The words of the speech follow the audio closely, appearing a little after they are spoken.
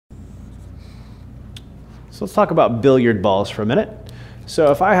So let's talk about billiard balls for a minute. So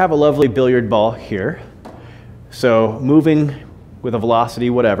if I have a lovely billiard ball here, so moving with a velocity,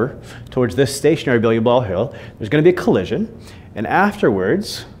 whatever, towards this stationary billiard ball hill, there's going to be a collision. And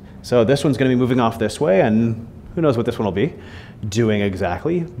afterwards, so this one's going to be moving off this way, and who knows what this one will be doing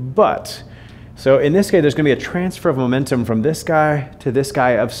exactly. But, so in this case, there's going to be a transfer of momentum from this guy to this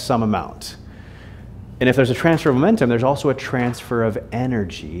guy of some amount. And if there's a transfer of momentum, there's also a transfer of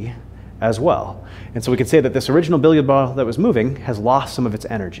energy as well. And so we could say that this original billiard ball that was moving has lost some of its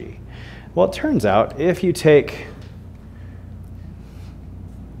energy. Well, it turns out if you take,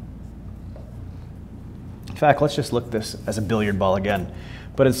 in fact, let's just look at this as a billiard ball again.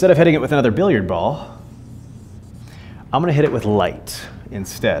 But instead of hitting it with another billiard ball, I'm going to hit it with light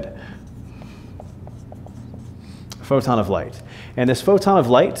instead. A photon of light. And this photon of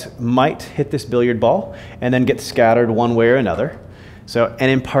light might hit this billiard ball and then get scattered one way or another. So,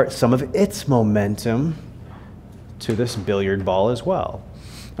 and impart some of its momentum to this billiard ball as well.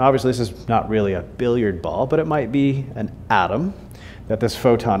 Now, obviously, this is not really a billiard ball, but it might be an atom that this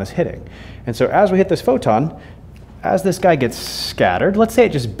photon is hitting. And so as we hit this photon, as this guy gets scattered, let's say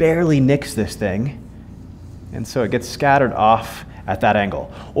it just barely nicks this thing, and so it gets scattered off at that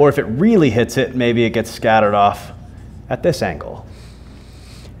angle. Or if it really hits it, maybe it gets scattered off at this angle.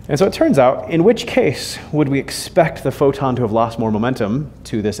 And so it turns out, in which case would we expect the photon to have lost more momentum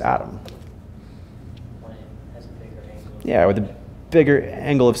to this atom? When it has a bigger angle. Yeah, with a bigger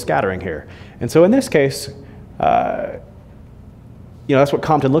angle of scattering here. And so in this case, that's what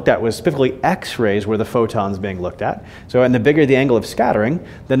Compton looked at, was specifically X-rays were the photons being looked at. So, and the bigger the angle of scattering,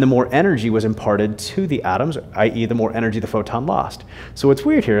 then the more energy was imparted to the atoms, i.e. the more energy the photon lost. So what's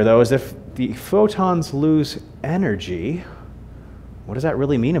weird here, though, is if the photons lose energy, what does that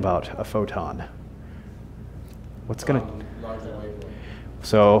really mean about a photon? What's going to...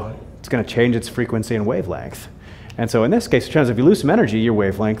 So it's going to change its frequency and wavelength. And so in this case, it turns out if you lose some energy, your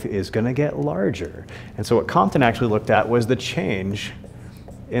wavelength is going to get larger. And so what Compton actually looked at was the change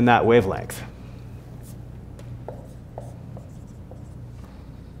in that wavelength.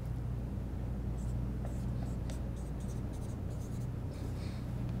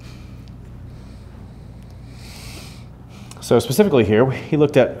 So specifically here, he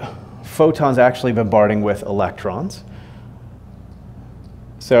looked at photons actually bombarding with electrons.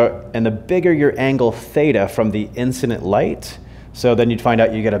 So, and the bigger your angle theta from the incident light, so then you'd find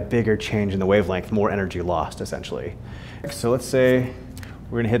out you get a bigger change in the wavelength, more energy lost, essentially. So let's say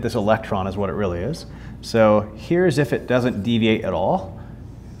we're going to hit this electron is what it really is. So here's if it doesn't deviate at all.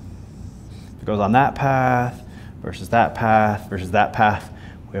 It goes on that path versus that path versus that path.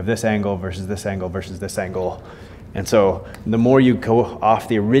 We have this angle versus this angle versus this angle. And so the more you go off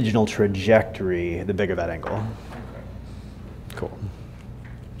the original trajectory, the bigger that angle. Cool.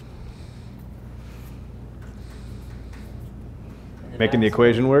 Making the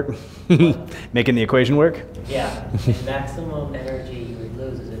equation work? Making the equation work? Yeah. The maximum energy you would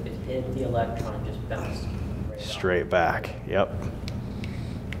lose is if it hit the electron and just bounced straight back. Yep.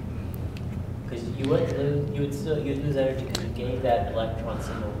 Because you wouldn't lose, you'd lose energy because you gave that electron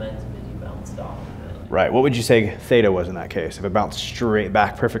some momentum as you bounced off. Right. What would you say theta was in that case? If it bounced straight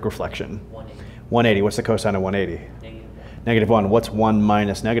back, perfect reflection. 180. 180. What's the cosine of 180? Negative 1. -1. What's 1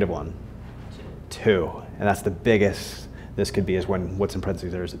 minus -1? 2. 2. And that's the biggest this could be, is when what's in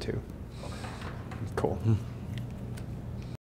parentheses there is a 2. Okay. Cool.